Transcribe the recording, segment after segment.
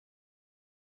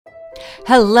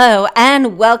Hello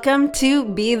and welcome to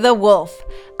Be the Wolf.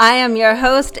 I am your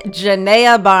host,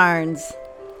 Janaea Barnes.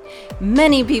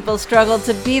 Many people struggle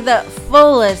to be the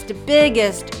fullest,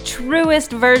 biggest,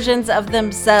 truest versions of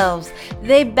themselves.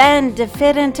 They bend to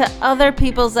fit into other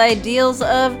people's ideals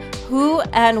of who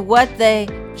and what they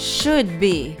should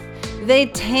be. They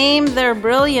tame their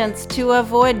brilliance to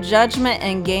avoid judgment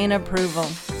and gain approval.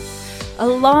 A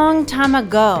long time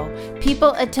ago,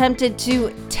 people attempted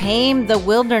to tame the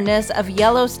wilderness of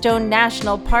Yellowstone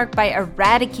National Park by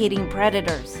eradicating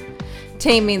predators.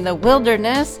 Taming the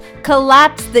wilderness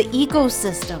collapsed the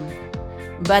ecosystem.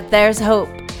 But there's hope.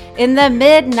 In the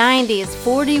mid-90s,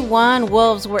 41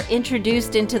 wolves were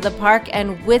introduced into the park,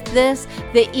 and with this,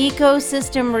 the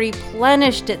ecosystem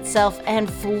replenished itself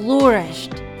and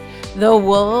flourished. The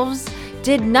wolves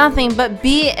did nothing but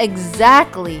be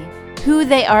exactly who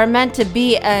they are meant to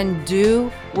be and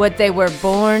do what they were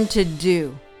born to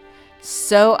do.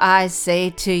 So I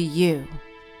say to you,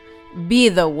 be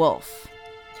the wolf.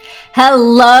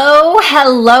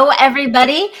 Hello,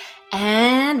 everybody,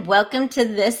 and welcome to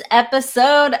this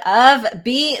episode of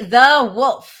Be the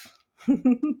Wolf.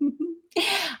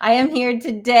 I am here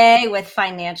today with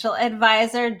financial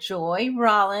advisor Joy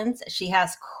Rollins. She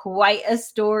has quite a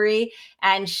story,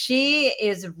 and she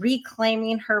is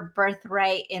reclaiming her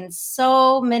birthright in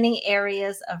so many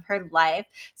areas of her life.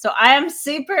 So I am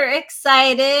super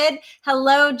excited.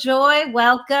 Hello, Joy.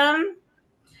 Welcome.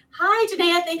 Hi,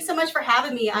 Janaea. Thanks so much for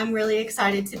having me. I'm really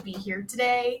excited to be here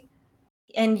today.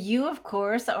 And you, of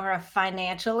course, are a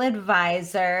financial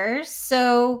advisor.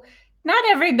 So not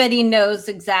everybody knows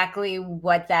exactly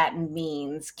what that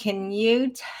means. Can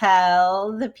you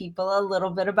tell the people a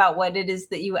little bit about what it is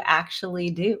that you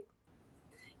actually do?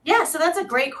 Yeah, so that's a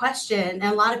great question. And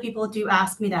a lot of people do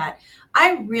ask me that.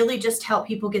 I really just help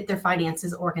people get their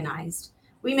finances organized.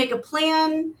 We make a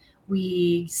plan,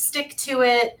 we stick to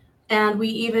it, and we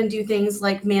even do things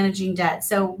like managing debt.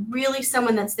 So, really,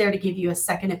 someone that's there to give you a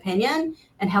second opinion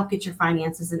and help get your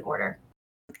finances in order.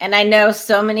 And I know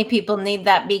so many people need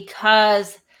that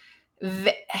because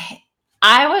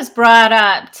I was brought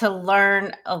up to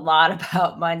learn a lot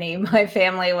about money. My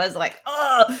family was like,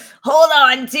 oh, hold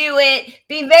on to it.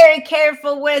 Be very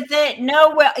careful with it.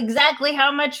 Know exactly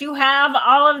how much you have,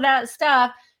 all of that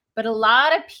stuff. But a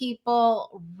lot of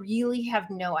people really have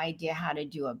no idea how to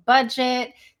do a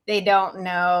budget. They don't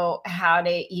know how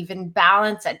to even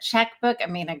balance a checkbook. I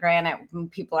mean, granted,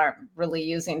 people aren't really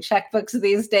using checkbooks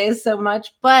these days so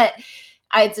much, but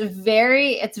it's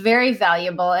very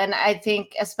valuable. And I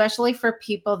think especially for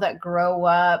people that grow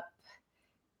up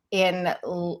in,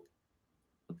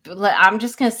 I'm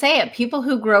just going to say it, people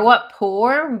who grow up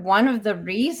poor, one of the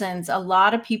reasons a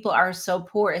lot of people are so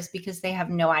poor is because they have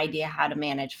no idea how to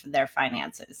manage their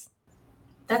finances.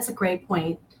 That's a great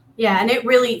point. Yeah, and it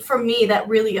really, for me, that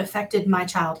really affected my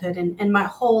childhood and my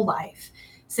whole life.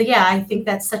 So, yeah, I think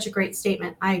that's such a great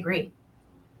statement. I agree.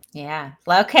 Yeah.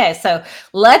 Okay. So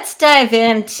let's dive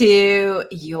into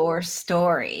your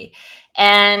story.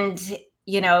 And,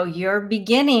 your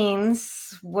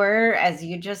beginnings were, as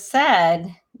you just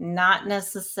said, not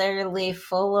necessarily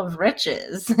full of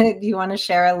riches. Do you want to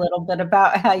share a little bit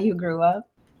about how you grew up?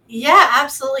 Yeah,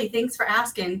 absolutely. Thanks for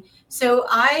asking. So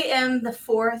I am the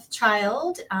fourth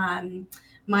child.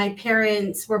 My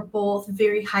parents were both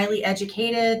very highly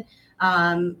educated.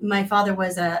 My father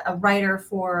was a writer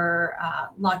for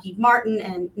Lockheed Martin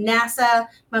and NASA.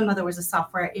 My mother was a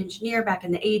software engineer back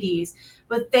in the 80s,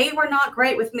 but they were not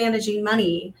great with managing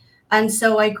money. And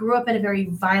so I grew up in a very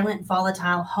violent,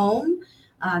 volatile home,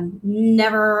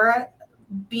 never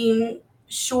being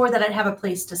sure that I'd have a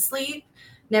place to sleep,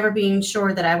 never being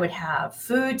sure that I would have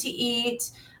food to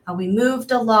eat. We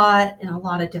moved a lot in a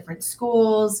lot of different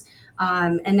schools,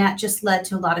 and that just led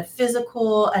to a lot of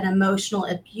physical and emotional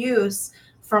abuse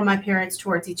from my parents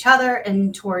towards each other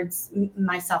and towards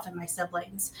myself and my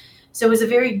siblings. So it was a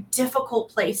very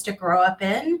difficult place to grow up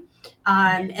in,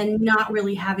 and not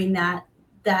really having that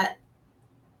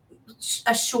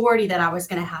a surety that I was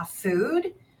going to have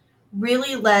food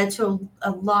really led to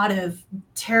a lot of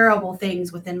terrible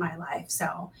things within my life.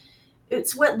 So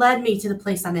it's what led me to the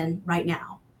place I'm in right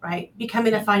now, right?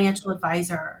 Becoming a financial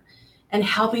advisor and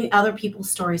helping other people's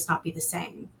stories not be the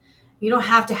same. You don't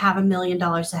have to have $1 million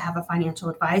to have a financial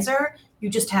advisor. You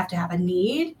just have to have a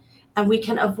need. And we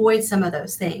can avoid some of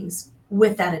those things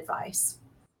with that advice.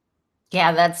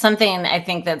 Yeah, that's something I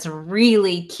think that's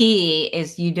really key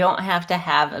is you don't have to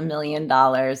have $1 million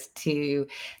to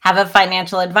have a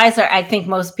financial advisor. I think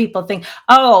most people think,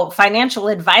 oh, financial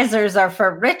advisors are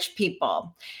for rich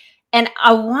people. And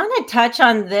I want to touch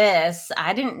on this.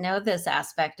 I didn't know this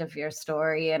aspect of your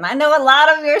story, and I know a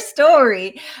lot of your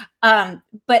story,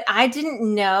 but I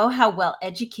didn't know how well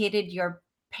educated your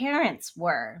parents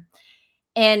were.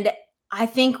 And I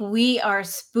think we are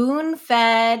spoon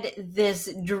fed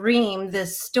this dream,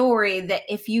 this story that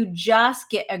if you just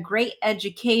get a great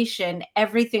education,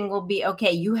 everything will be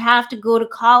okay. You have to go to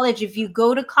college. If you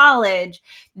go to college,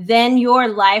 then your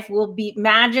life will be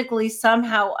magically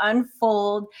somehow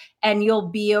unfold and you'll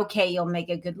be okay. You'll make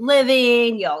a good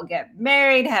living, you'll get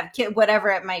married, have kids, whatever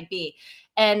it might be.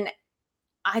 And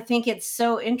I think it's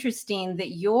so interesting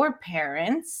that your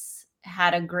parents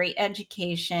had a great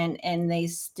education and they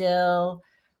still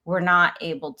were not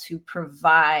able to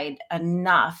provide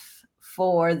enough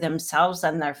for themselves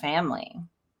and their family.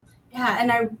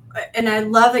 Yeah, and I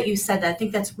love that you said that. I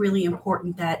think that's really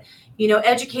important that,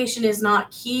 education is not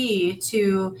key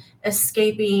to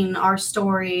escaping our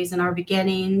stories and our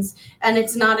beginnings, and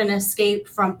it's not an escape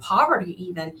from poverty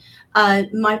even.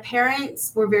 My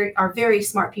parents are very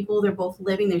smart people. They're both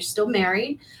living, they're still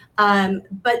married.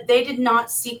 But they did not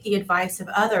seek the advice of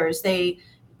others. They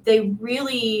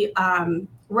really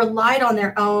relied on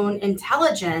their own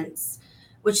intelligence,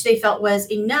 which they felt was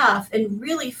enough. And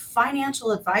really,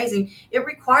 financial advising, it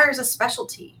requires a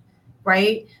specialty,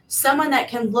 right? Someone that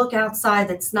can look outside,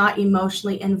 that's not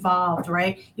emotionally involved,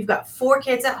 right? You've got 4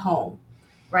 kids at home,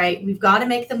 right? We've got to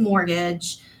make the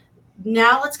mortgage.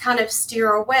 Now let's kind of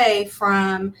steer away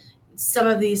from some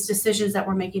of these decisions that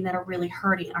we're making that are really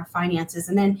hurting our finances,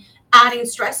 and then adding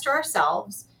stress to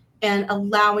ourselves and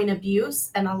allowing abuse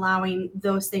and allowing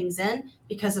those things in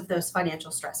because of those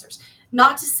financial stressors.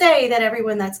 Not to say that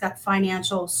everyone that's got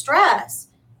financial stress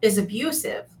is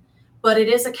abusive, but it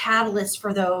is a catalyst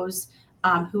for those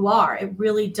who are. It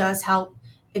really does help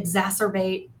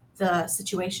exacerbate the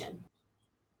situation.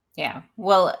 Yeah.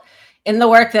 Well, in the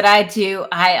work that I do,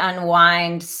 I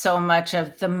unwind so much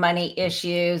of the money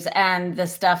issues and the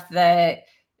stuff that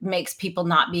makes people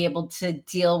not be able to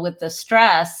deal with the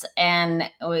stress. And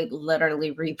we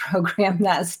literally reprogram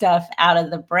that stuff out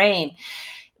of the brain.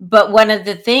 But one of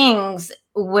the things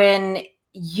when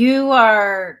you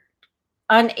are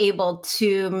unable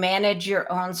to manage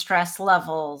your own stress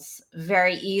levels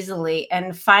very easily.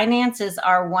 And finances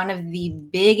are one of the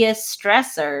biggest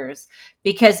stressors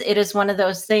because it is one of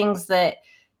those things that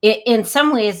in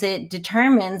some ways it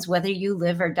determines whether you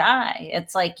live or die.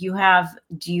 It's like do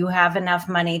you have enough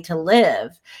money to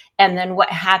live? And then what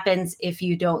happens if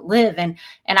you don't live? And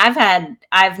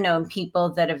I've known people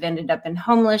that have ended up in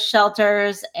homeless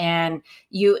shelters, and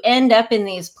you end up in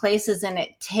these places and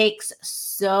it takes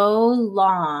so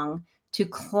long to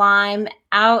climb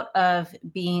out of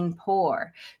being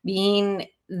poor. Being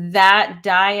that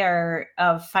dire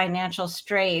of financial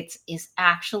straits is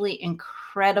actually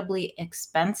incredibly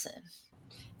expensive.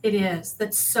 It is.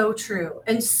 That's so true.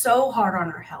 And so hard on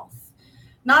our health.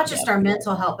 Not just Yep. our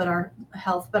mental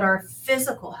health, but our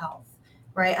physical health.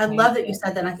 Right. I Right. love that you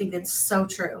said that. I think that's so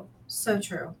true. So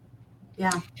true.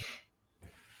 Yeah.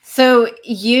 So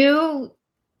you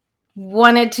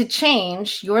wanted to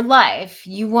change your life.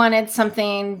 You wanted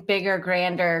something bigger,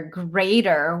 grander,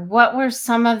 greater. What were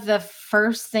some of the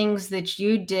first things that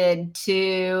you did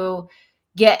to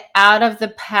get out of the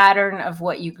pattern of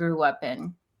what you grew up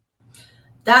in?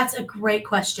 That's a great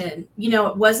question.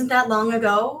 It wasn't that long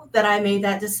ago that I made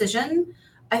that decision.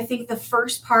 I think the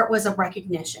first part was a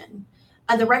recognition.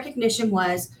 And the recognition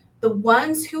was the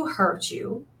ones who hurt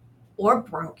you or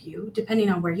broke you, depending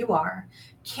on where you are,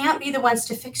 can't be the ones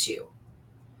to fix you,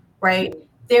 right?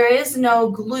 There is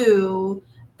no glue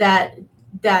that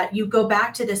you go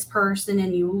back to this person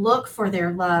and you look for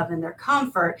their love and their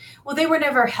comfort. Well, they were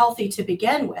never healthy to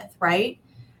begin with, right?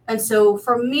 And so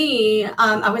for me,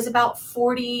 I was about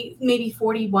 40, maybe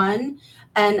 41,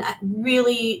 and I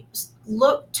really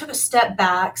took a step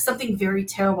back. Something very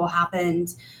terrible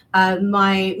happened.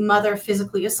 My mother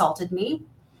physically assaulted me.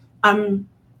 Um,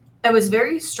 it was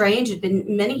very strange. It'd been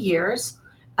many years.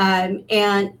 And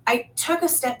I took a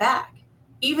step back,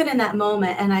 even in that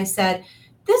moment, and I said,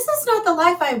 this is not the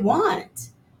life I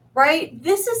want, right?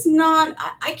 This is not,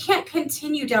 I can't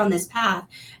continue down this path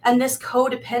and this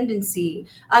codependency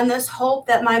and this hope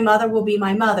that my mother will be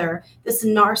my mother, this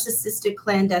narcissistic,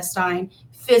 clandestine,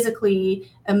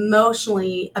 physically,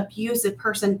 emotionally abusive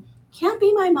person can't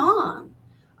be my mom.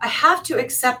 I have to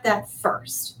accept that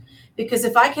first. Because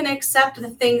if I can accept the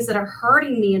things that are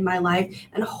hurting me in my life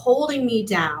and holding me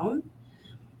down,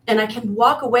 and I can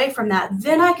walk away from that,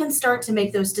 then I can start to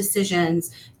make those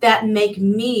decisions that make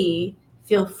me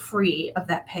feel free of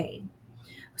that pain.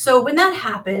 So when that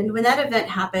event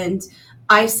happened,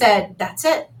 I said, that's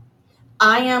it.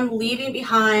 I am leaving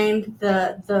behind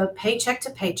the paycheck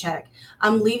to paycheck.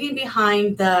 I'm leaving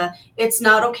behind the it's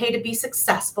not okay to be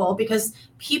successful, because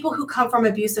people who come from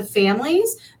abusive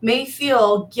families may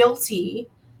feel guilty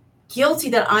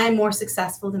that I am more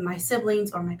successful than my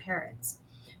siblings or my parents.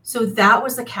 So that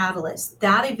was the catalyst.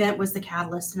 That event was the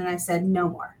catalyst. And I said, no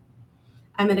more.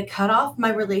 I'm going to cut off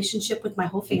my relationship with my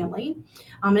whole family.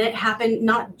 And it happened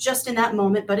not just in that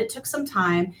moment, but it took some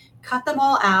time. Cut them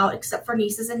all out except for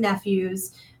nieces and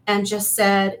nephews, and just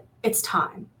said, it's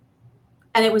time.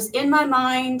 And it was in my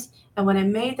mind. And when I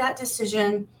made that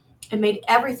decision, it made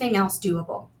everything else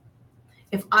doable.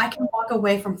 If I can walk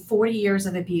away from 40 years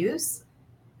of abuse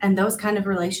and those kind of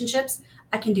relationships,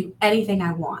 I can do anything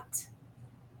I want.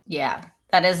 Yeah,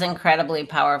 that is incredibly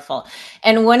powerful.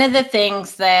 And one of the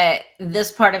things that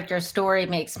this part of your story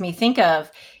makes me think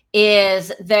of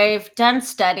is they've done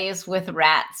studies with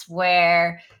rats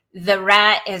where the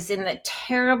rat is in the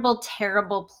terrible,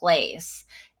 terrible place.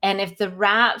 And if the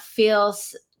rat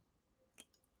feels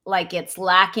like it's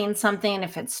lacking something,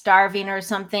 if it's starving or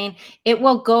something, it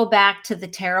will go back to the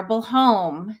terrible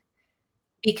home,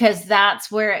 because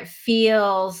that's where it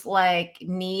feels like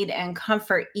need and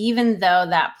comfort, even though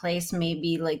that place may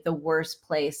be like the worst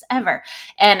place ever.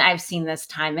 And I've seen this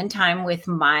time and time with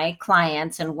my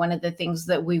clients. And one of the things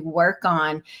that we work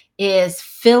on is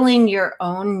filling your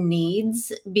own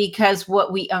needs, because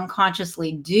what we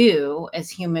unconsciously do as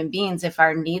human beings, if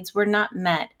our needs were not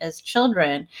met as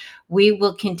children, we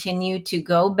will continue to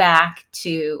go back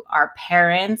to our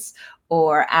parents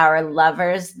or our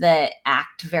lovers that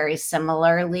act very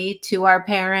similarly to our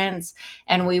parents.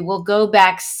 And we will go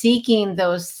back seeking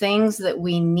those things that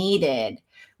we needed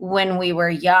when we were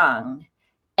young.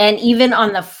 And even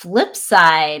on the flip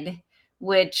side,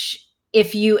 which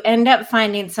if you end up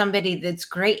finding somebody that's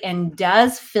great and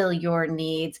does fill your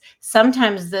needs,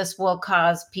 sometimes this will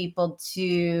cause people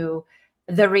to,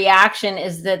 the reaction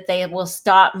is that they will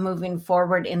stop moving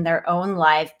forward in their own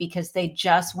life because they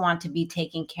just want to be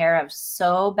taken care of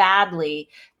so badly,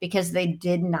 because they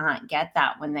did not get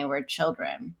that when they were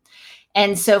children.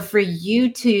 And so for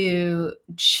you to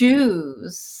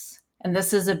choose, and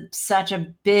this is such a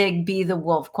big be the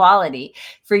wolf quality,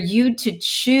 for you to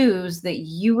choose that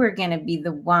you were going to be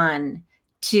the one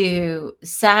to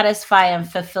satisfy and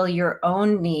fulfill your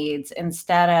own needs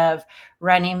instead of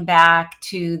running back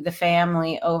to the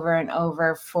family over and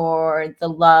over for the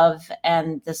love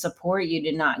and the support you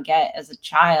did not get as a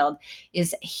child,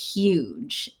 is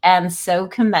huge and so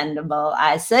commendable.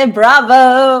 I say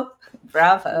bravo.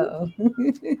 Bravo.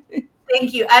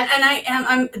 Thank you. And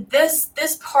I'm this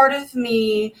part of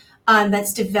me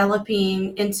that's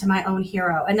developing into my own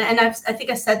hero. And I think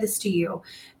I said this to you.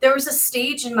 There was a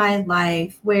stage in my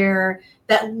life where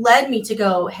that led me to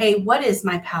go, hey, what is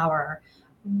my power?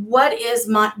 What is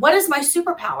my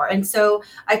superpower? And so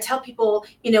I tell people,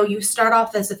 you start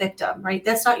off as a victim, right?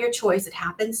 That's not your choice. It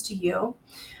happens to you.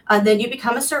 Then you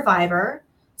become a survivor.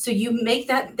 So you make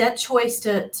that choice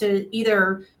to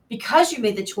either, because you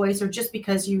made the choice or just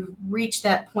because you reached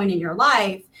that point in your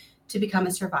life, to become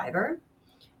a survivor.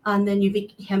 And then you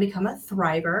can become a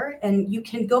thriver, and you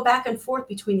can go back and forth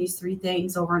between these three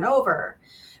things over and over.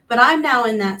 But I'm now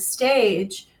in that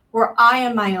stage where I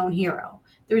am my own hero.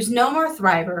 There's no more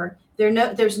thriver.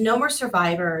 There's no more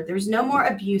survivor. There's no more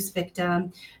abuse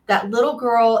victim. That little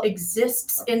girl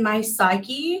exists in my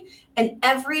psyche. And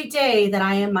every day that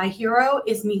I am my hero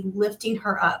is me lifting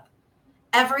her up.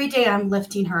 Every day I'm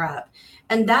lifting her up.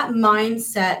 And that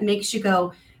mindset makes you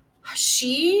go,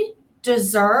 she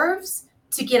deserves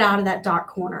to get out of that dark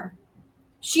corner.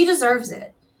 She deserves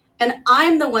it. And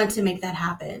I'm the one to make that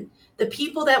happen. The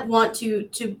people that want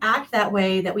to act that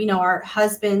way, that we know are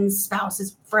husbands,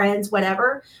 spouses, friends,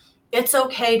 whatever, it's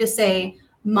okay to say,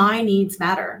 my needs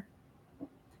matter.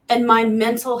 And my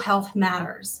mental health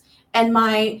matters. And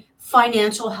my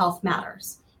financial health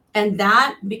matters. And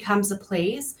that becomes a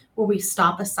place where we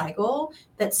stop a cycle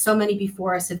that so many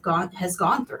before us has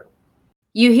gone through.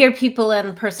 You hear people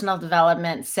in personal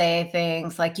development say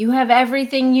things like, you have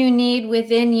everything you need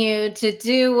within you to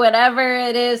do whatever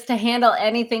it is, to handle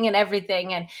anything and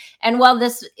everything. And while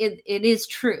it is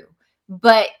true,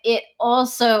 but it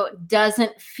also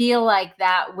doesn't feel like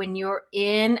that when you're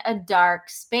in a dark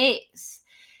space.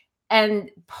 And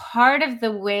part of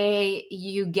the way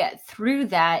you get through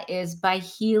that is by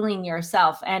healing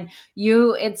yourself. And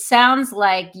it sounds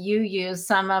like you use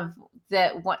some of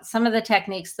the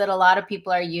techniques that a lot of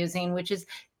people are using, which is,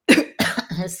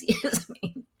 excuse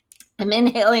me, I'm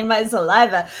inhaling my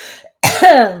saliva.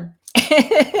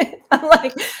 I'm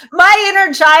like, my My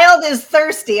inner child is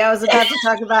thirsty. I was about to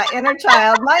talk about inner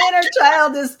child. My inner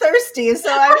child is thirsty, so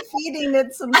I'm feeding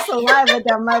it some saliva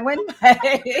down my windpipe.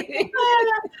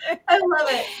 I love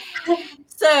it.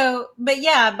 So, but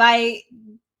yeah, by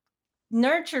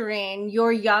nurturing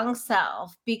your young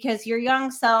self, because your young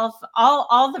self,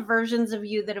 all the versions of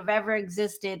you that have ever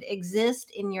existed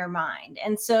exist in your mind.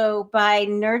 And so by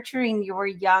nurturing your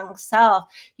young self,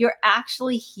 you're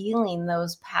actually healing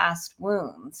those past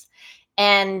wounds.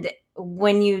 And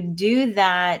when you do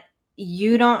that,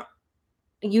 you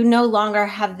no longer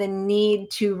have the need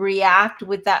to react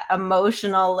with that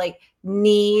emotional like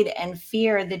need and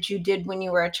fear that you did when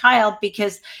you were a child,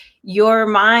 because your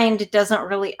mind doesn't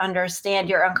really understand,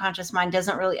 your unconscious mind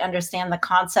doesn't really understand the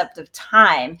concept of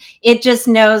time. It just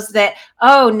knows that,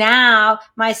 oh, now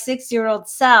my 6-year-old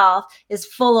self is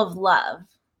full of love.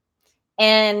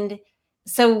 And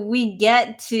so we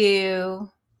get to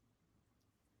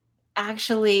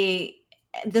actually,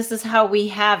 this is how we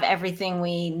have everything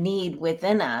we need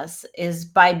within us, is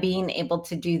by being able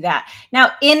to do that.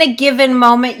 Now, in a given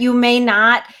moment, you may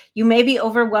be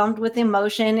overwhelmed with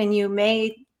emotion, and you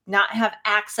may not have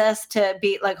access to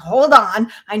be like, hold on,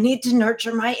 I need to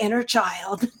nurture my inner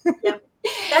child. Yep.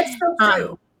 That's so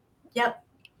true. Yep.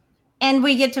 And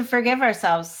we get to forgive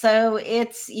ourselves. So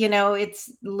it's,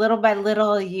 it's little by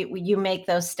little, you make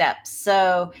those steps.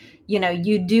 So,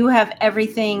 you do have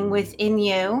everything within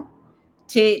you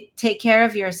to take care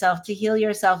of yourself, to heal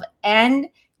yourself. And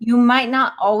you might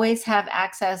not always have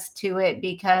access to it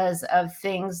because of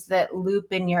things that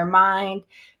loop in your mind,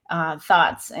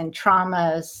 thoughts and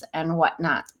traumas and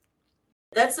whatnot.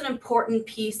 That's an important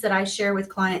piece that I share with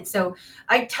clients. So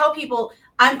I tell people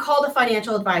I'm called a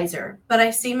financial advisor, but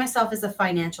I see myself as a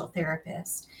financial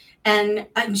therapist. And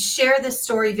I share this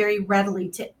story very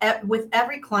readily with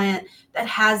every client that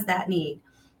has that need.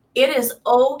 It is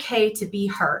okay to be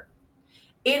hurt.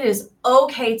 It is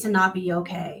okay to not be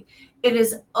okay. It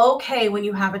is okay when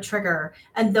you have a trigger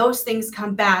and those things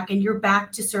come back and you're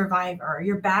back to survivor,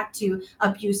 you're back to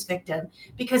abuse victim,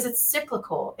 because it's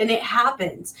cyclical and it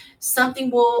happens.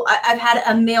 I've had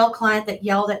a male client that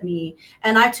yelled at me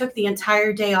and I took the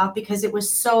entire day off because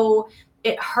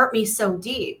it hurt me so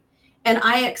deep. And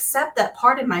I accept that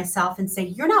part of myself and say,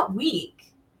 you're not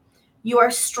weak. You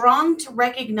are strong to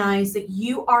recognize that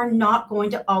you are not going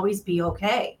to always be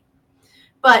okay.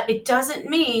 But it doesn't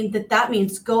mean that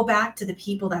means go back to the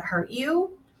people that hurt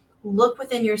you. Look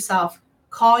within yourself,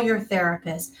 call your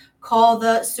therapist, call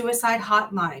the suicide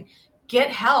hotline, get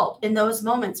help in those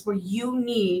moments where you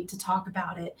need to talk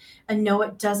about it, and know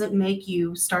it doesn't make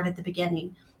you start at the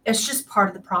beginning. It's just part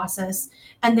of the process.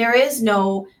 And there is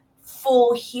no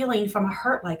full healing from a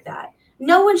hurt like that.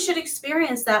 No one should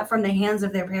experience that from the hands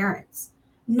of their parents.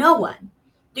 No one.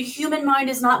 The human mind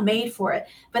is not made for it.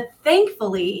 But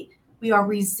thankfully, we are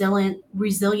resilient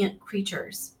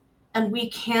creatures, and we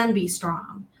can be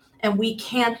strong, and we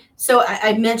can. So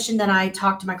I mentioned that I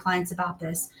talk to my clients about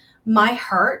this. My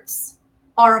hurts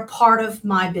are a part of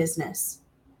my business.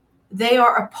 They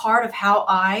are a part of how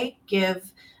I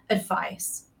give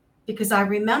advice, because I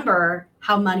remember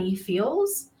how money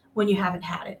feels when you haven't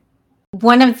had it.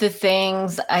 One of the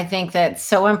things I think that's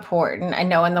so important, I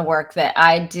know in the work that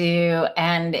I do,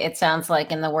 and it sounds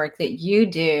like in the work that you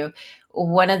do,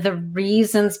 one of the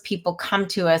reasons people come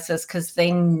to us is because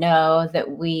they know that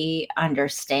we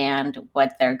understand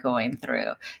what they're going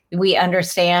through. We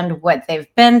understand what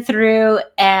they've been through,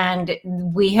 and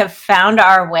we have found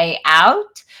our way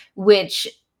out, which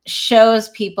shows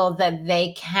people that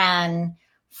they can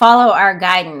follow our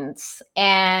guidance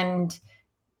and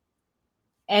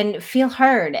feel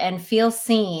heard and feel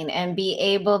seen and be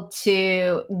able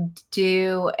to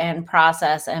do and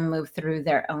process and move through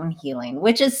their own healing,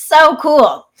 which is so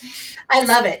cool. I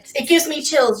love it. It gives me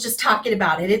chills just talking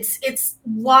about it. It's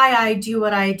why I do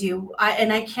what I do.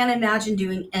 And I can't imagine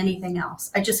doing anything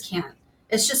else. I just can't.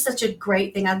 It's just such a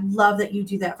great thing. I love that you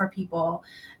do that for people.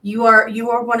 You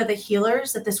are one of the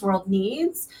healers that this world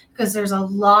needs, because there's a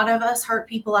lot of us hurt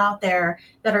people out there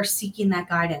that are seeking that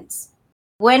guidance.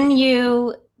 When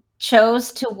you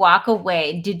chose to walk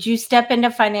away, did you step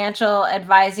into financial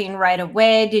advising right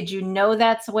away? Did you know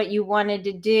that's what you wanted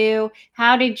to do?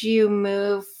 How did you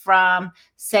move from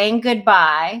saying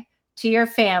goodbye to your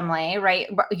family,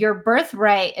 right? Your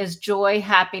birthright is joy,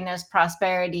 happiness,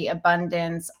 prosperity,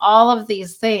 abundance, all of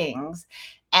these things.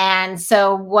 And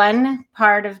so one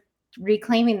part of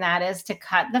reclaiming that is to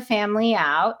cut the family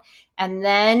out. And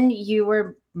then you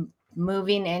were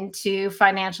moving into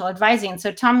financial advising.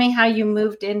 So tell me how you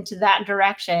moved into that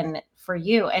direction for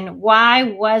you, and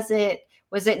why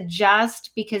Was it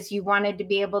just because you wanted to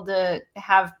be able to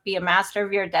be a master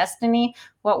of your destiny?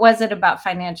 What was it about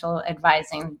financial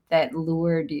advising that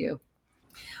lured you?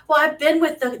 Well, I've been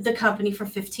with the company for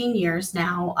 15 years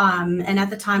now. And at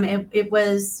the time, it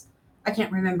was, I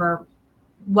can't remember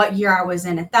what year I was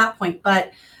in at that point,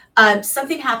 but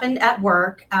something happened at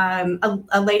work.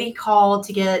 A lady called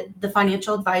to get the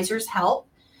financial advisor's help.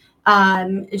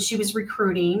 And she was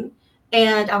recruiting.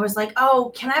 And I was like,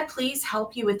 oh, can I please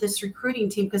help you with this recruiting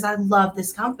team? Because I love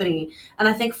this company. And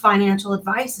I think financial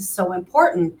advice is so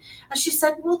important. And she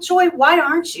said, well, Joy, why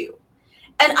aren't you?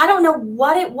 And I don't know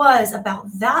what it was about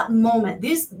that moment.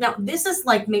 This is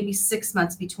like maybe 6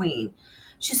 months between.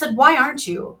 She said, why aren't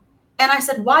you? And I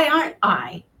said, why aren't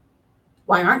I?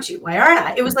 Why aren't you? Why aren't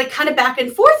I? It was like kind of back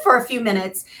and forth for a few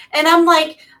minutes. And I'm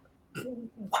like,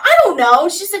 I don't know.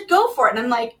 She said, go for it. And I'm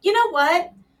like, you know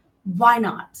what? Why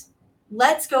not?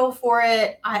 Let's go for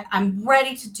it. I'm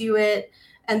ready to do it.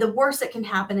 And the worst that can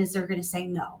happen is they're going to say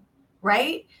no.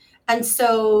 Right. And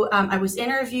so I was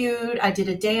interviewed. I did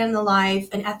a day in the life.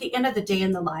 And at the end of the day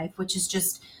in the life, which is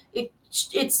just,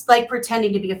 it's like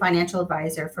pretending to be a financial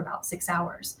advisor for about 6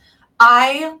 hours.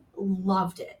 I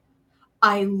loved it.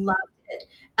 I loved it.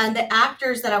 And the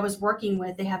actors that I was working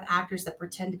with, they have actors that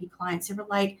pretend to be clients. They were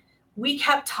like, we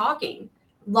kept talking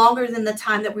longer than the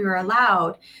time that we were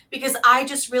allowed because I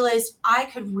just realized I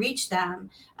could reach them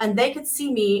and they could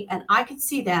see me and I could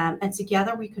see them. And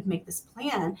together we could make this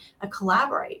plan and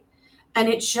collaborate. And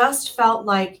it just felt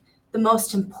like the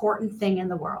most important thing in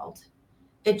the world.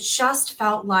 It just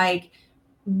felt like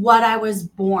what I was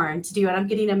born to do. And I'm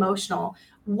getting emotional.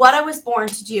 What I was born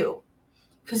to do,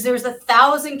 because there's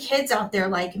 1,000 kids out there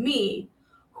like me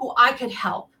who I could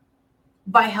help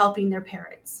by helping their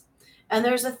parents. And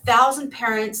there's 1,000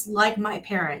 parents like my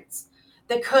parents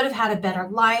that could have had a better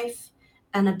life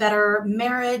and a better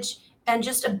marriage and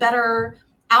just a better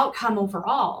outcome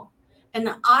overall. And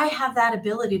I have that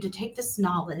ability to take this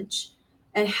knowledge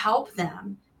and help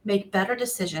them make better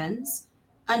decisions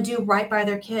and do right by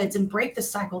their kids and break the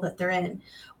cycle that they're in.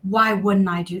 Why wouldn't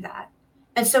I do that?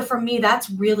 And so for me, that's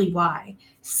really why.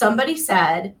 Somebody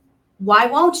said, why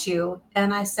won't you?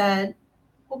 And I said,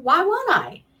 well, why won't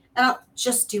I? And I'll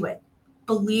just do it.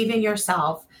 Believe in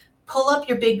yourself. Pull up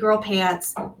your big girl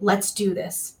pants. Let's do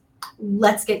this.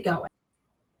 Let's get going.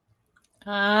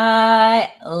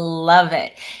 I love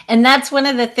it. And that's one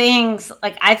of the things,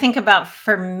 like, I think about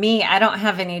for me, I don't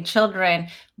have any children,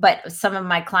 but some of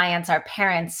my clients are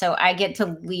parents. So I get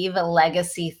to leave a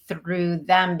legacy through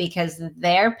them because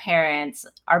their parents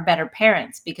are better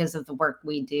parents because of the work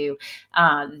we do.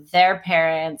 Their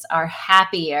parents are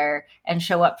happier and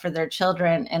show up for their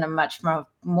children in a much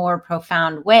more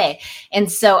profound way.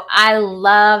 And so I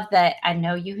love that. I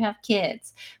know you have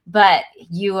kids, but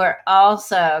you are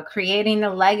also creating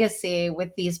a legacy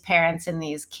with these parents and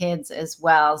these kids as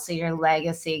well. So your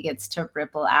legacy gets to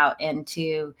ripple out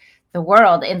into the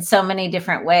world in so many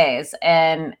different ways.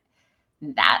 And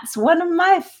that's one of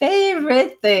my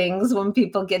favorite things when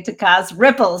people get to cause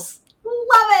ripples.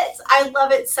 Love it. I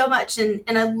love it so much. And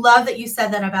I love that you said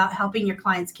that about helping your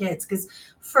clients' kids. Because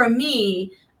for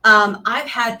me, I've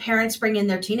had parents bring in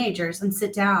their teenagers and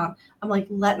sit down. I'm like,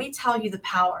 let me tell you the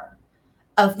power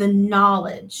of the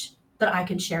knowledge that I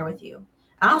can share with you.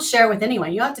 I'll share with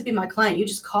anyone. You don't have to be my client. You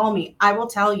just call me. I will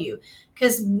tell you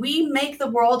because we make the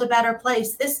world a better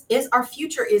place. Our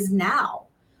future is now.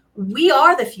 We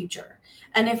are the future.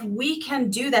 And if we can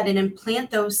do that and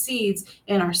implant those seeds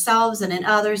in ourselves and in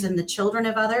others and the children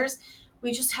of others,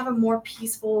 we just have a more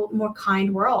peaceful, more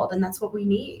kind world. And that's what we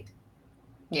need.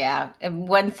 Yeah. And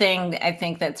one thing I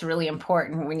think that's really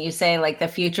important when you say like the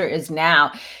future is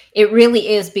now, it really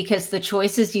is because the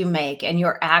choices you make and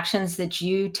your actions that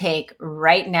you take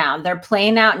right now, they're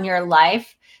playing out in your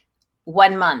life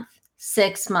 1 month,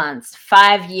 6 months,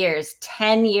 5 years,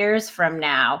 10 years from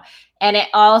now. And it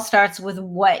all starts with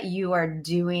what you are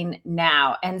doing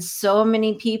now. And so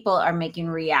many people are making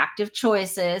reactive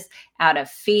choices out of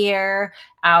fear,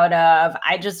 out of,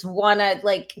 I just want to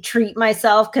like treat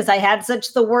myself because I had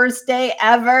such the worst day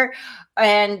ever.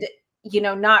 And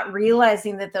not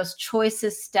realizing that those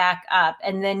choices stack up.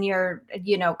 And then you're,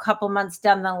 a couple months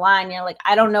down the line, you're like,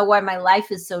 I don't know why my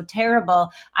life is so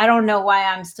terrible. I don't know why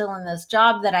I'm still in this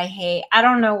job that I hate. I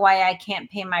don't know why I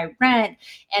can't pay my rent.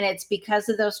 And it's because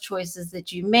of those choices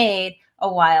that you made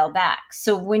a while back.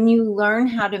 So when you learn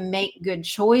how to make good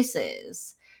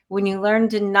choices, when you learn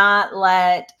to not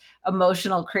let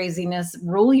emotional craziness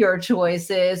rule your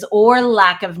choices or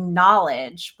lack of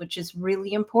knowledge, which is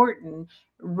really important,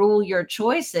 rule your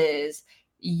choices,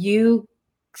 you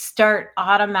start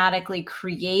automatically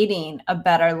creating a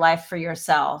better life for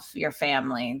yourself, your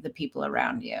family, the people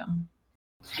around you.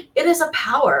 It is a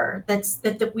power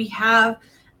that we have.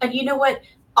 And you know what?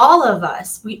 All of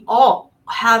us, we all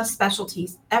have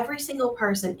specialties. Every single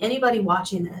person, anybody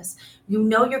watching this,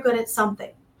 you're good at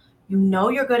something.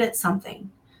 You're good at something.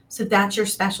 So that's your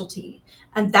specialty.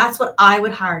 And that's what I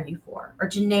would hire you for, or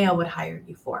Janaea would hire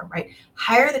you for, right?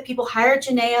 Hire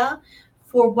Janaea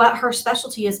for what her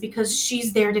specialty is, because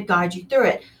she's there to guide you through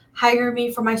it. Hire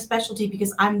me for my specialty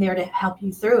because I'm there to help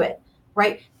you through it,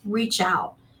 right? Reach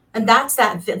out. And that's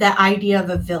that idea of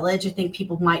a village. I think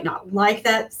people might not like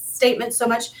that statement so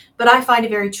much, but I find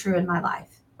it very true in my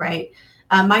life, right?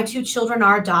 My two children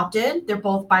are adopted. They're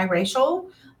both biracial,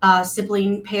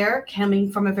 sibling pair coming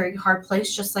from a very hard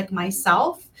place, just like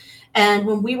myself. And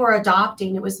when we were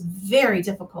adopting, it was very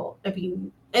difficult. I mean,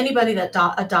 anybody that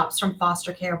adopts from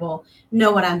foster care will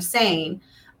know what I'm saying.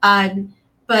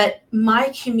 But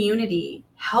my community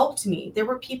helped me. There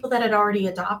were people that had already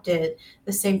adopted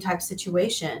the same type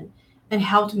situation and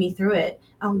helped me through it.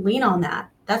 I'll lean on that.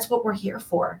 That's what we're here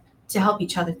for, to help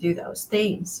each other through those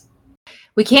things.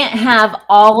 We can't have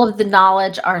all of the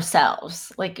knowledge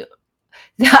ourselves. Like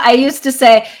I used to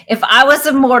say, if I was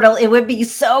immortal, it would be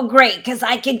so great because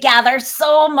I could gather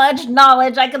so much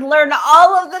knowledge. I could learn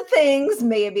all of the things,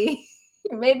 maybe.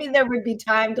 Maybe there would be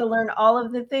time to learn all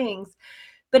of the things.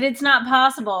 But it's not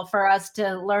possible for us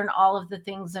to learn all of the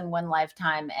things in one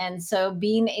lifetime. And so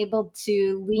being able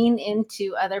to lean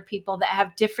into other people that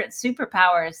have different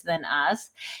superpowers than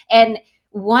us. And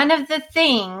one of the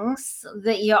things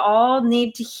that you all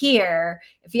need to hear,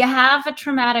 if you have a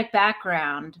traumatic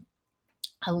background,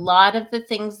 a lot of the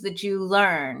things that you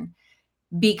learn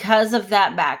because of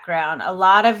that background, a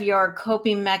lot of your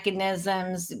coping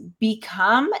mechanisms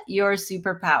become your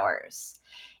superpowers.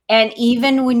 And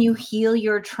even when you heal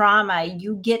your trauma,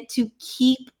 you get to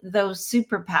keep those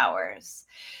superpowers.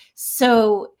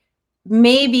 So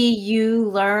maybe you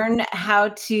learn how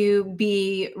to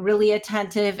be really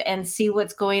attentive and see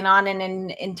what's going on in an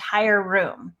entire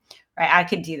room. Right? I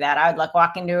could do that. I would like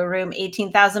walk into a room,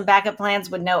 18,000 backup plans,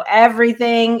 would know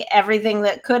everything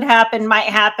that could happen, might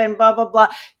happen, blah, blah, blah.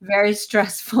 Very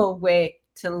stressful way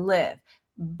to live.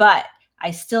 But I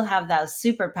still have those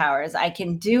superpowers. I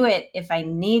can do it if I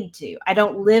need to. I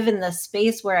don't live in the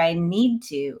space where I need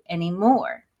to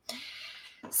anymore.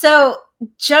 So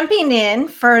jumping in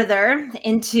further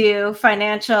into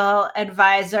financial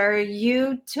advisor,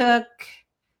 you took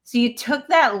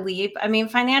that leap. I mean,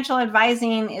 financial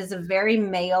advising is a very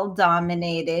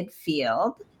male-dominated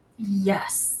field.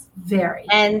 Yes, very.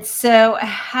 And so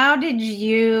how did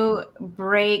you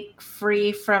break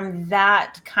free from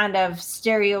that kind of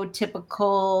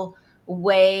stereotypical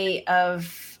way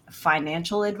of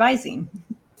financial advising?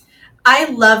 I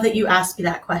love that you asked me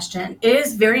that question. It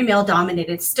is very male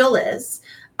dominated, still is.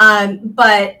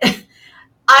 But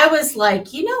I was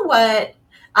like, you know what?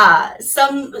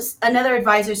 Another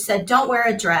advisor said, don't wear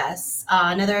a dress.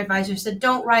 Another advisor said,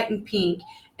 don't write in pink.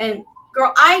 And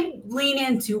girl, I lean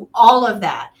into all of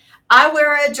that. I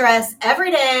wear a dress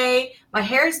every day. My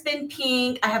hair's been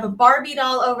pink. I have a Barbie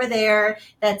doll over there.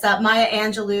 That's Maya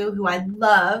Angelou, who I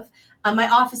love. My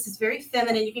office is very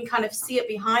feminine. You can kind of see it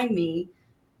behind me.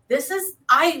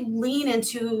 I lean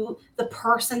into the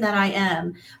person that I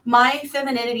am. My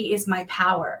femininity is my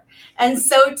power. And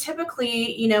so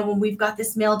typically, when we've got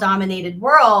this male dominated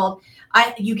world,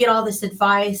 you get all this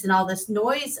advice and all this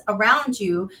noise around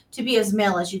you to be as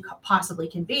male as you possibly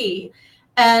can be.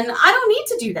 And I don't need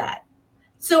to do that.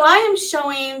 So I am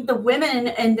showing the women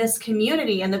in this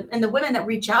community and the women that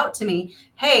reach out to me,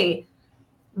 hey,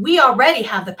 we already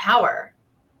have the power.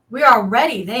 We're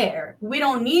already there. We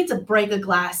don't need to break a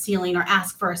glass ceiling or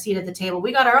ask for a seat at the table.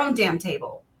 We got our own damn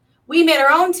table. We made our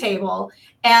own table,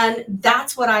 and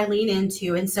that's what I lean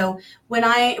into. And so when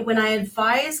I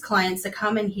advise clients to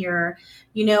come in here,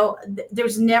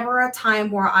 there's never a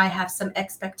time where I have some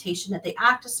expectation that they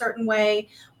act a certain way.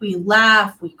 We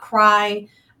laugh, we cry,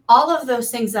 all of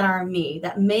those things that are me,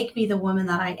 that make me the woman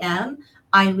that I am,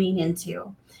 I lean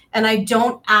into. And I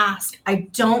don't ask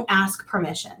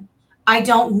permission. I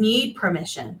don't need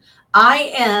permission.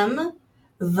 I am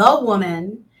the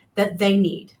woman that they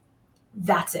need.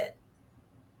 That's it.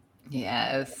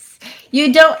 Yes.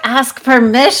 You don't ask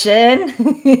permission.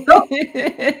 You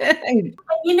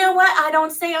know what? I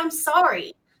don't say I'm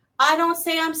sorry. I don't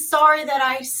say I'm sorry that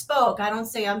I spoke. I don't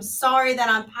say I'm sorry that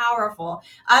I'm powerful.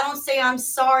 I don't say I'm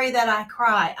sorry that I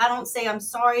cry. I don't say I'm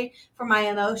sorry for my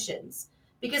emotions,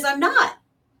 because I'm not.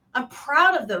 I'm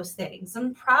proud of those things.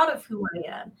 I'm proud of who I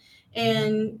am.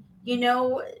 And,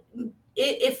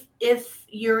 if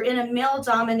you're in a male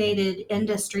dominated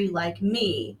industry like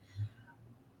me,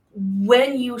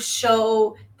 when you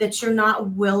show that you're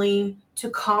not willing to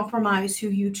compromise who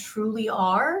you truly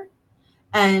are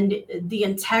and the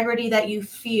integrity that you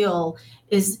feel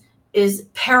is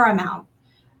paramount,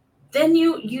 then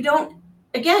you don't,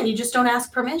 again, you just don't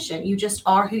ask permission. You just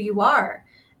are who you are.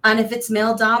 And if it's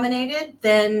male dominated,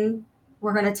 then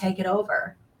we're going to take it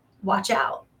over. Watch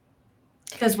out,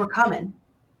 because we're coming.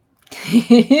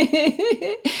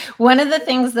 One of the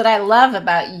things that I love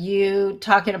about you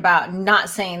talking about not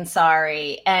saying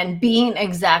sorry and being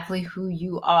exactly who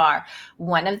you are,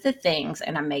 one of the things,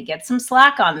 and I may get some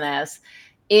slack on this,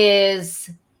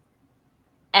 is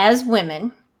as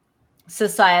women,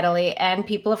 societally, and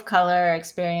people of color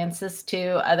experience this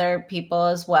too, other people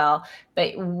as well.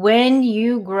 But when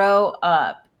you grow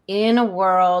up in a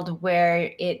world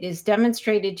where it is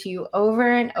demonstrated to you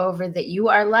over and over that you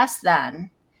are less than,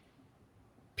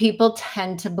 people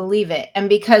tend to believe it. And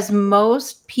because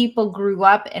most people grew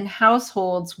up in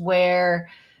households where,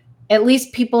 at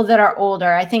least people that are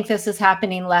older, I think this is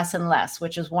happening less and less,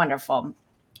 which is wonderful.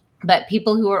 But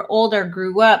people who are older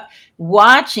grew up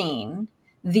watching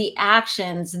the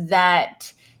actions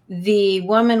that the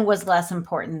woman was less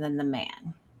important than the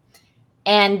man.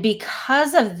 And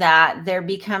because of that, there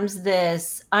becomes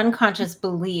this unconscious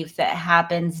belief that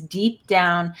happens deep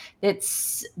down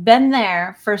that's been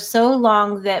there for so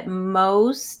long that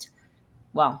most,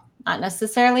 well, not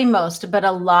necessarily most, but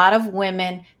a lot of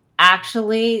women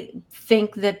actually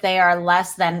think that they are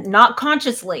less than, not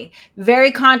consciously,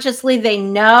 very consciously, they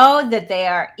know that they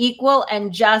are equal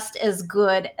and just as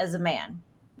good as a man,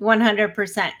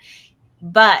 100%.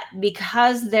 But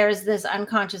because there's this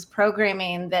unconscious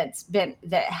programming that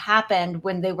happened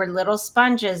when they were little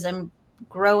sponges and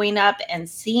growing up and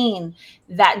seeing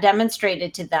that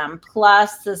demonstrated to them,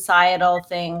 plus societal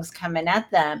things coming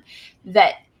at them,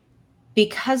 that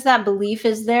because that belief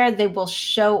is there, they will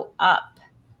show up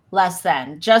less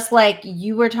than. Just like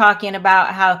you were talking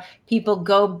about how people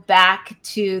go back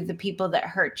to the people that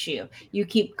hurt you. You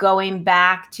keep going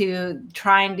back to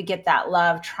trying to get that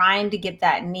love, trying to get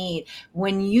that need.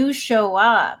 When you show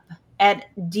up at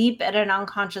an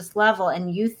unconscious level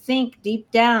and you think deep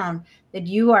down that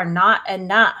you are not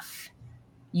enough,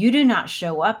 you do not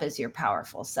show up as your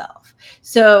powerful self.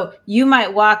 So you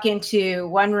might walk into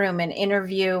one room and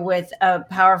interview with a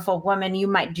powerful woman. You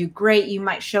might do great. You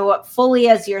might show up fully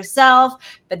as yourself,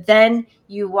 but then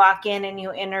you walk in and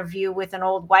you interview with an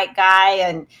old white guy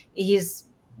and he's,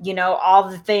 all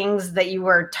the things that you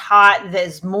were taught that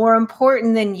is more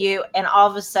important than you. And all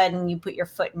of a sudden you put your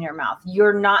foot in your mouth.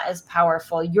 You're not as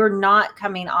powerful. You're not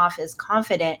coming off as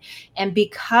confident. And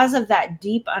because of that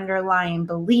deep underlying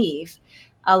belief,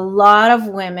 a lot of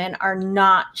women are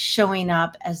not showing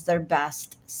up as their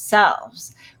best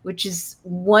selves, which is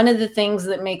one of the things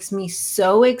that makes me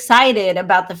so excited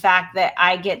about the fact that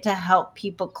I get to help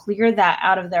people clear that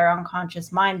out of their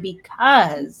unconscious mind.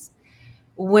 Because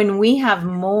when we have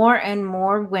more and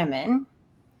more women,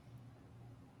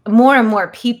 more and more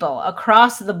people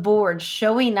across the board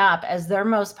showing up as their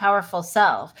most powerful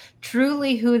self,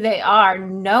 truly who they are,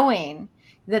 knowing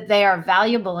that they are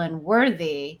valuable and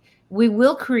worthy, we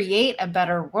will create a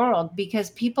better world because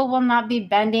people will not be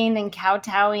bending and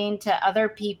kowtowing to other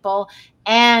people,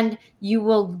 and you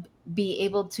will be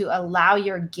able to allow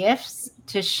your gifts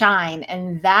to shine.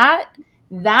 And that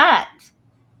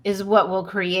is what will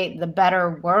create the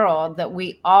better world that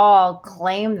we all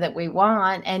claim that we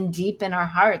want, and deep in our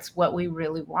hearts what we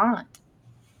really want.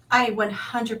 I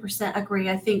 100% agree.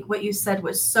 I think what you said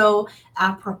was so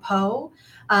apropos.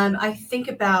 I think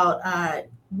about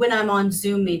when I'm on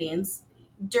Zoom meetings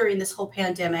during this whole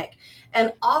pandemic,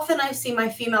 and often I see my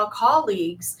female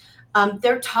colleagues,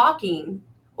 they're talking,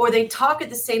 or they talk at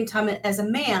the same time as a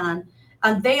man,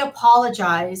 and they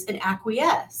apologize and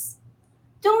acquiesce.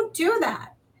 Don't do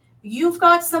that. You've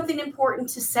got something important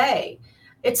to say.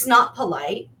 It's not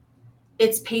polite,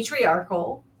 it's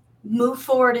patriarchal. Move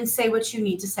forward and say what you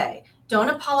need to say. Don't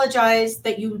apologize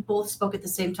that you both spoke at the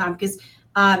same time, because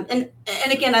and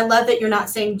again, I love that you're not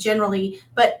saying generally,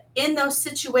 but in those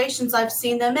situations I've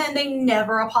seen them and they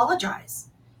never apologize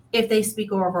if they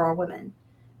speak over a woman.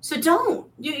 So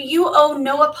don't. You owe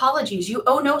no apologies. You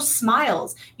owe no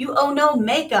smiles. You owe no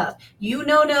makeup. You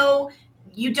don't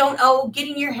owe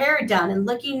getting your hair done and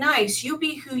looking nice. You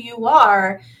be who you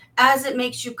are as it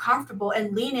makes you comfortable,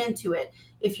 and lean into it.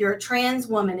 If you're a trans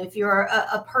woman, if you're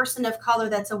a person of color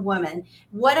that's a woman,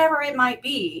 whatever it might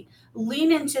be,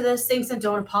 lean into those things and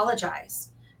don't apologize.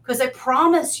 Because I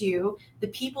promise you, the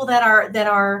people that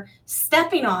are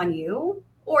stepping on you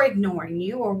or ignoring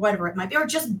you or whatever it might be, or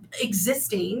just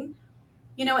existing,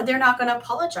 you know what, they're not going to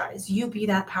apologize. You be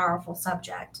that powerful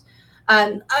subject.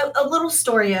 A little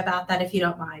story about that, if you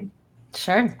don't mind.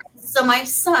 Sure. So my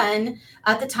son,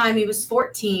 at the time he was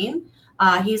 14,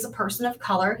 he's a person of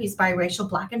color. He's biracial,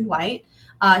 black and white.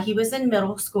 He was in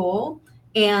middle school,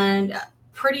 and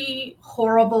pretty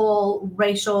horrible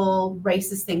racial,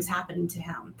 racist things happening to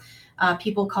him.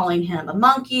 People calling him a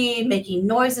monkey, making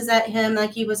noises at him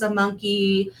like he was a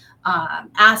monkey,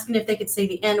 asking if they could say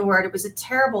the N word. It was a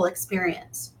terrible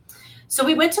experience. So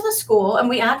we went to the school and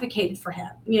we advocated for him.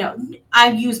 You know,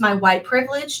 I use my white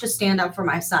privilege to stand up for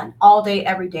my son all day,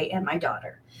 every day, and my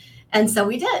daughter. And so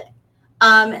we did.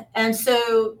 And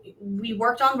so we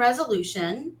worked on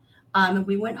resolution, and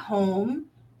we went home,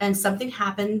 and something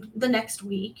happened the next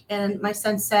week. And my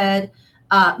son said,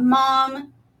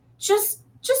 Mom, just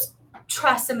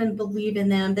trust them and believe in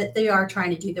them that they are trying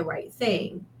to do the right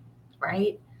thing,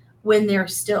 right? When they're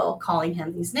still calling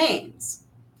him these names.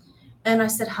 And I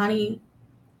said, honey,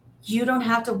 you don't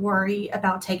have to worry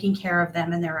about taking care of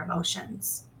them and their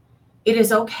emotions. It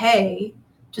is okay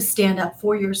to stand up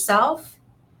for yourself,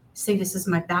 say, this is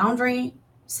my boundary,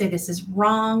 say, this is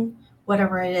wrong,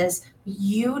 whatever it is.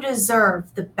 You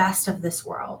deserve the best of this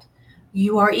world.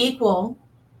 You are equal.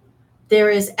 There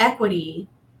is equity.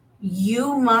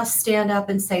 You must stand up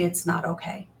and say it's not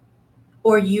okay,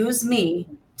 or use me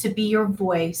to be your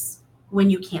voice when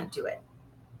you can't do it.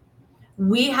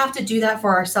 We have to do that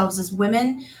for ourselves as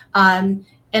women, in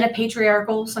a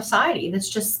patriarchal society. That's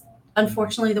just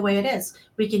unfortunately the way it is.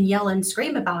 We can yell and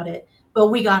scream about it, but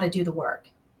we got to do the work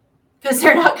because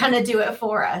they're not going to do it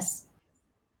for us.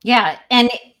 Yeah. And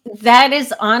that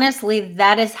is honestly,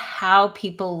 that is how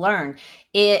people learn.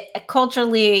 It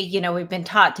culturally, we've been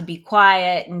taught to be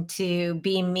quiet and to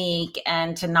be meek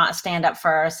and to not stand up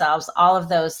for ourselves, all of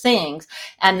those things.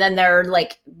 And then there are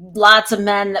like lots of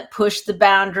men that push the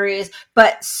boundaries,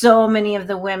 but so many of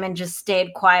the women just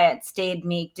stayed quiet, stayed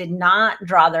meek, did not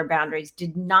draw their boundaries,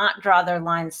 did not draw their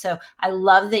lines. So I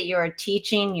love that you're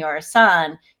teaching your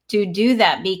son to do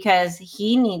that, because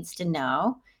he needs to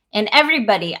know. And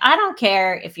everybody, I don't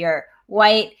care if you're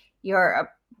white,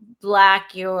 you're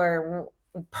black, you're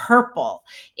purple,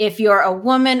 if you're a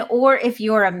woman or if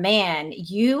you're a man,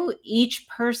 each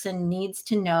person needs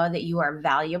to know that you are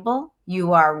valuable,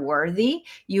 you are worthy,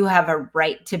 you have a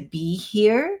right to be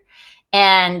here.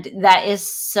 And that is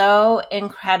so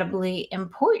incredibly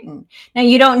important. Now,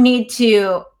 you don't need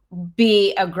to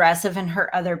be aggressive and hurt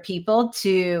other people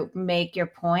to make your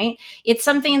point. It's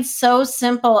something so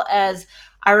simple as,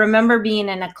 I remember being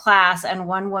in a class and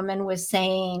one woman was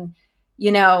saying,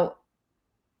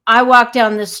 I walk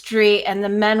down the street and the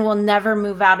men will never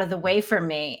move out of the way for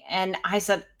me. And I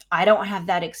said, I don't have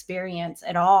that experience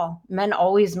at all. Men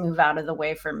always move out of the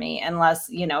way for me, unless,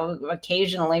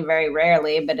 occasionally, very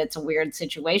rarely, but it's a weird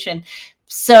situation.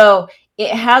 So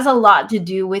it has a lot to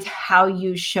do with how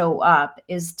you show up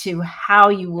as to how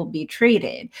you will be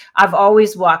treated. I've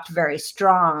always walked very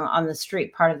strong on the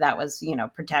street. Part of that was,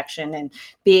 protection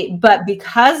but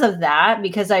because of that,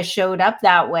 because I showed up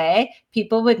that way,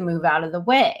 people would move out of the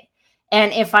way.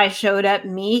 And if I showed up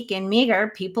meek and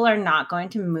meager, people are not going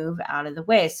to move out of the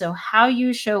way. So how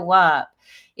you show up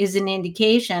is an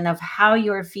indication of how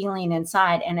you're feeling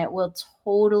inside, and it will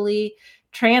totally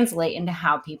translate into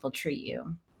how people treat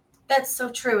you. That's so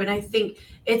true. And I think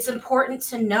it's important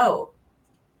to know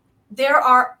there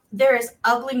is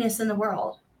ugliness in the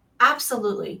world.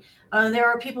 Absolutely. There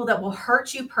are people that will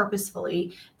hurt you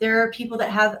purposefully. There are people that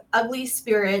have ugly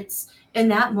spirits in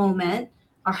that moment,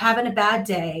 are having a bad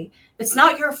day. It's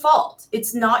not your fault.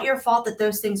 It's not your fault that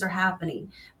those things are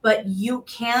happening. But you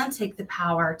can take the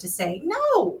power to say,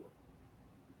 no,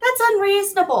 that's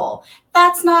unreasonable.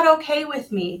 That's not okay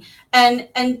with me. And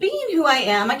being who I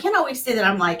am, I can't always say that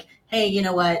I'm like, hey, you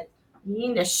know what? You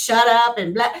need to shut up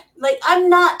and blah. Like I'm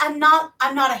not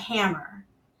a hammer.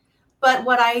 But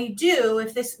what I do,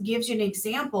 if this gives you an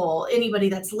example, anybody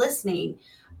that's listening,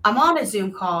 I'm on a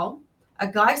Zoom call. A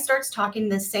guy starts talking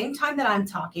the same time that I'm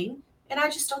talking, and I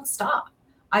just don't stop.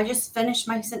 I just finish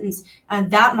my sentence. And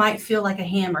that might feel like a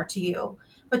hammer to you,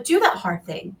 but do that hard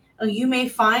thing. You may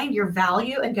find your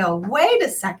value and go, wait a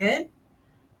second,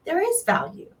 there is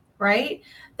value, right?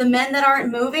 The men that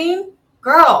aren't moving,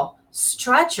 girl,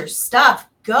 stretch your stuff,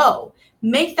 go,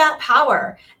 make that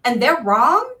power. And they're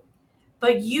wrong,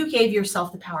 but you gave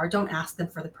yourself the power. Don't ask them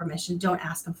for the permission. Don't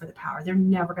ask them for the power. They're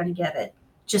never going to get it.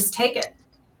 Just take it.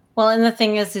 Well, and the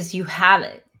thing is you have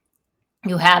it.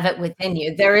 You have it within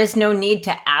you. There is no need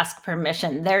to ask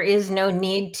permission. There is no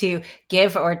need to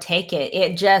give or take it.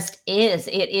 It just is.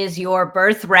 It is your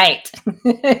birthright.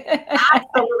 Absolutely.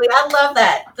 I love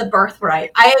that. The birthright.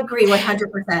 I agree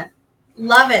 100%.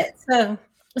 Love it.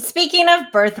 Speaking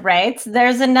of birthrights,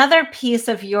 there's another piece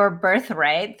of your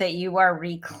birthright that you are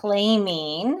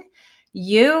reclaiming.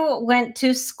 You went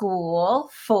to school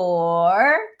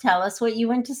for, tell us what you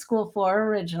went to school for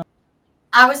originally.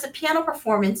 I was a piano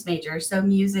performance major, so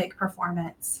music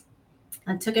performance.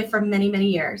 I took it for many, many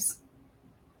years.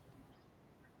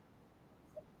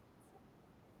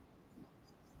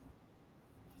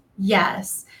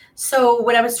 Yes. So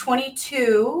when I was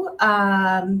 22,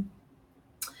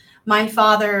 my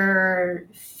father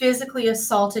physically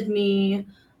assaulted me,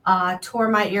 tore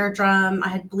my eardrum. I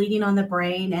had bleeding on the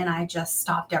brain, and I just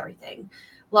stopped everything.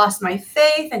 Lost my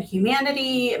faith in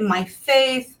humanity, my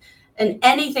faith in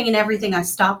anything and everything. I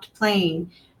stopped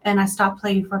playing, and I stopped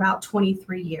playing for about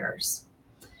 23 years.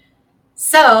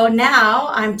 So now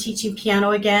I'm teaching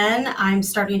piano again. I'm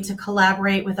starting to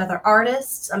collaborate with other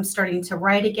artists. I'm starting to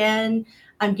write again.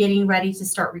 I'm getting ready to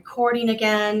start recording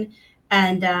again.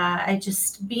 And I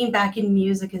just, being back in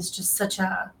music is just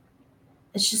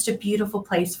it's just a beautiful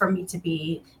place for me to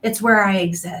be. It's where I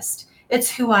exist. It's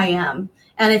who I am.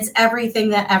 And it's everything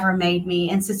that ever made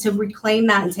me. And so to reclaim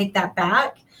that and take that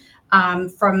back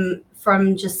from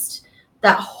just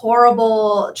that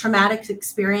horrible traumatic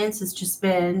experience has just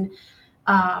been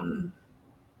um,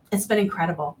 it's been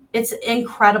incredible. It's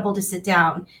incredible to sit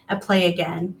down and play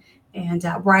again and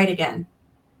write again.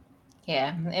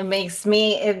 Yeah, it makes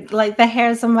like the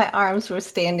hairs on my arms were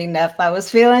standing up. I was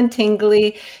feeling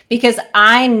tingly because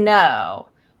I know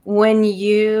when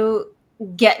you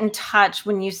get in touch,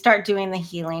 when you start doing the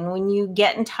healing, when you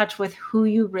get in touch with who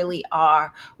you really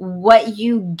are, what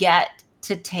you get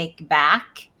to take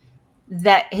back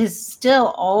that has still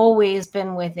always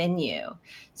been within you.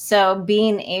 So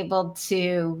being able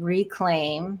to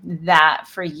reclaim that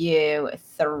for you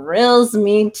thrills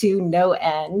me to no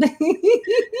end.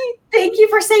 Thank you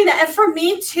for saying that. And for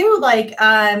me too, like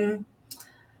another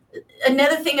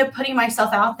thing of putting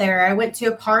myself out there. I went to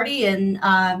a party and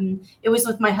it was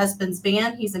with my husband's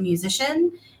band. He's a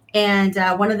musician, and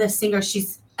one of the singers.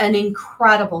 She's an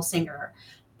incredible singer,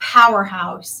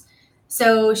 powerhouse.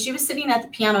 So she was sitting at the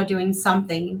piano doing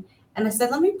something, and I said,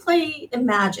 "Let me play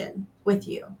Imagine with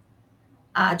you."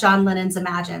 John Lennon's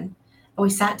Imagine. And we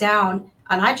sat down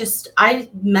and I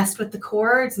messed with the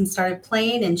chords and started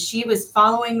playing, and she was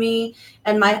following me,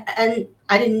 and I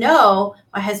didn't know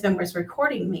my husband was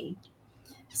recording me.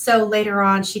 So later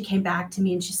on she came back to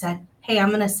me and she said, "Hey, I'm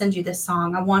going to send you this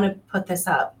song. I want to put this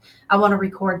up. I want to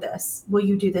record this. Will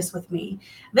you do this with me?"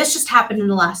 This just happened in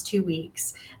the last 2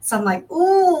 weeks. So I'm like,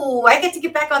 "Ooh, I get to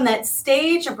get back on that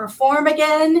stage and perform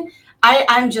again."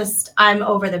 I'm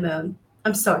over the moon.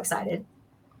 I'm so excited.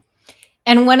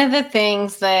 And one of the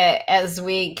things that, as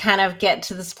we kind of get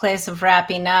to this place of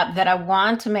wrapping up, that I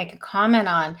want to make a comment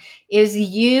on is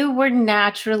you were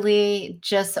naturally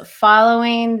just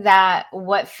following that,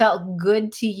 what felt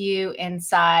good to you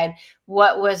inside,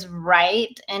 what was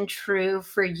right and true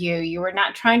for you. You were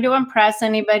not trying to impress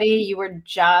anybody, you were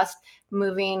just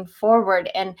moving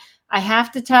forward. And I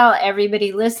have to tell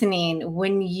everybody listening,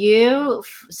 when you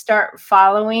start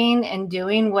following and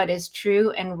doing what is true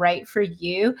and right for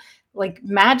you, like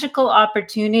magical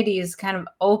opportunities kind of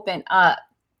open up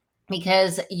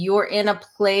because you're in a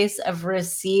place of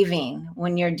receiving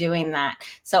when you're doing that.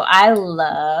 So I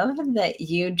love that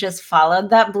you just followed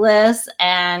that bliss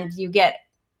and you get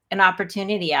an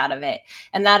opportunity out of it.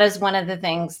 And that is one of the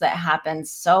things that happens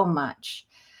so much.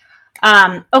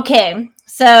 Okay,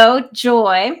 so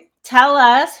Joy, tell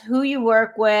us who you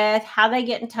work with, how they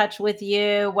get in touch with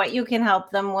you, what you can help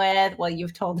them with. Well,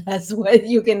 you've told us what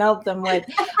you can help them with.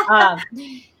 Um,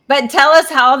 but tell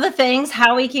us how the things,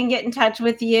 how we can get in touch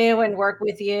with you and work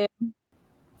with you.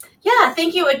 Yeah,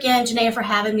 thank you again, Janaea, for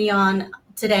having me on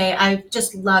today. I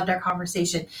just loved our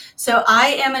conversation. So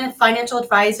I am a financial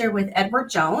advisor with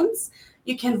Edward Jones.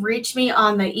 You can reach me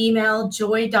on the email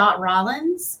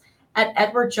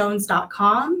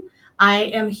joy.rollins@edwardjones.com. I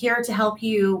am here to help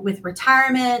you with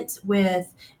retirement,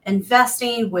 with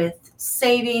investing, with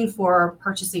saving for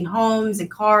purchasing homes and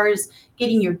cars,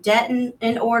 getting your debt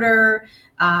in order,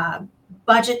 uh,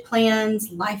 budget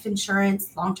plans, life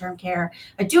insurance, long-term care.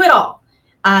 I do it all.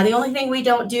 The only thing we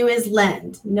don't do is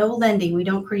lend. No lending. We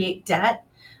don't create debt.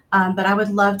 But I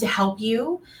would love to help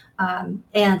you.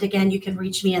 And again, you can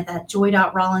reach me at that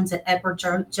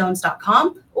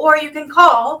joy.rollins@edwardjones.com, or you can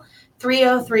call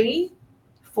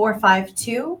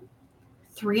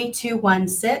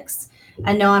 303-452-3216.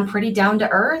 I know I'm pretty down to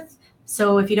earth.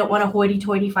 So if you don't want a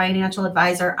hoity-toity financial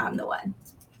advisor, I'm the one.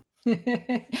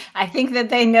 I think that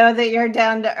they know that you're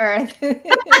down to earth.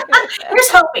 Here's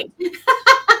hoping.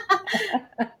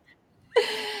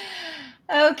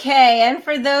 Okay, and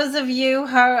for those of you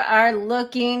who are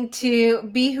looking to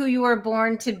be who you were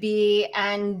born to be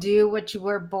and do what you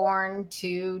were born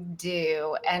to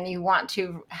do, and you want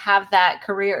to have that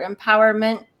career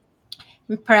empowerment,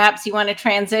 perhaps you want to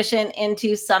transition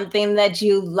into something that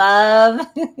you love.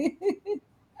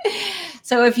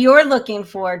 So if you're looking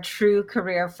for true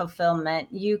career fulfillment,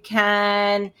 you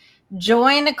can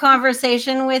join a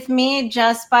conversation with me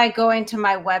just by going to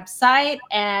my website,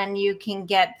 and you can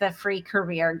get the free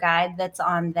career guide that's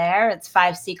on there. It's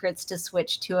 5 Secrets to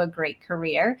Switch to a Great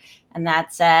Career. And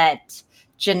that's at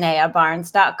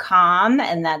JeneaBarnes.com.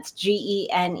 And that's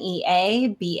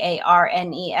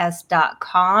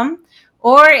GeneaBarnes.com.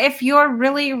 Or if you're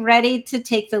really ready to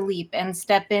take the leap and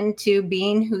step into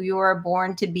being who you were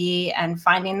born to be and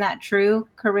finding that true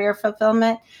career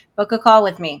fulfillment, book a call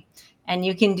with me. And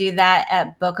you can do that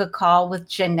at Book a Call with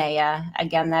Genea.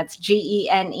 Again, that's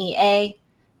GeneA.com.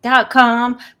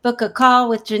 Book a call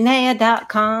with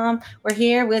Genea.com. We're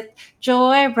here with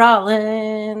Joy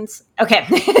Rollins. Okay.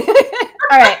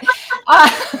 All right.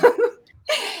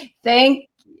 Thank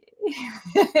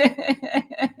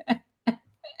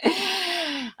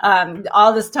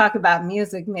all this talk about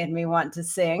music made me want to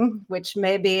sing, which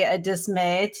may be a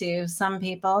dismay to some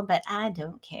people, but I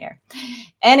don't care.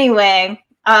 Anyway,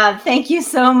 thank you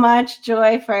so much,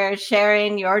 Joy, for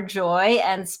sharing your joy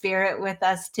and spirit with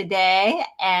us today.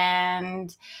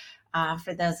 And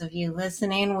for those of you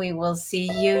listening, we will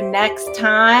see you next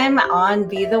time on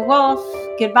Be the Wolf.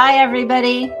 Goodbye,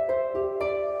 everybody.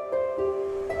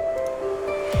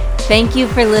 Thank you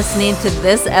for listening to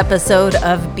this episode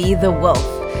of Be the Wolf.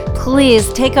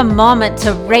 Please take a moment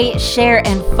to rate, share,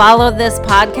 and follow this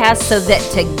podcast so that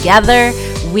together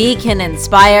we can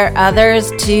inspire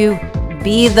others to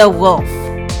be the wolf.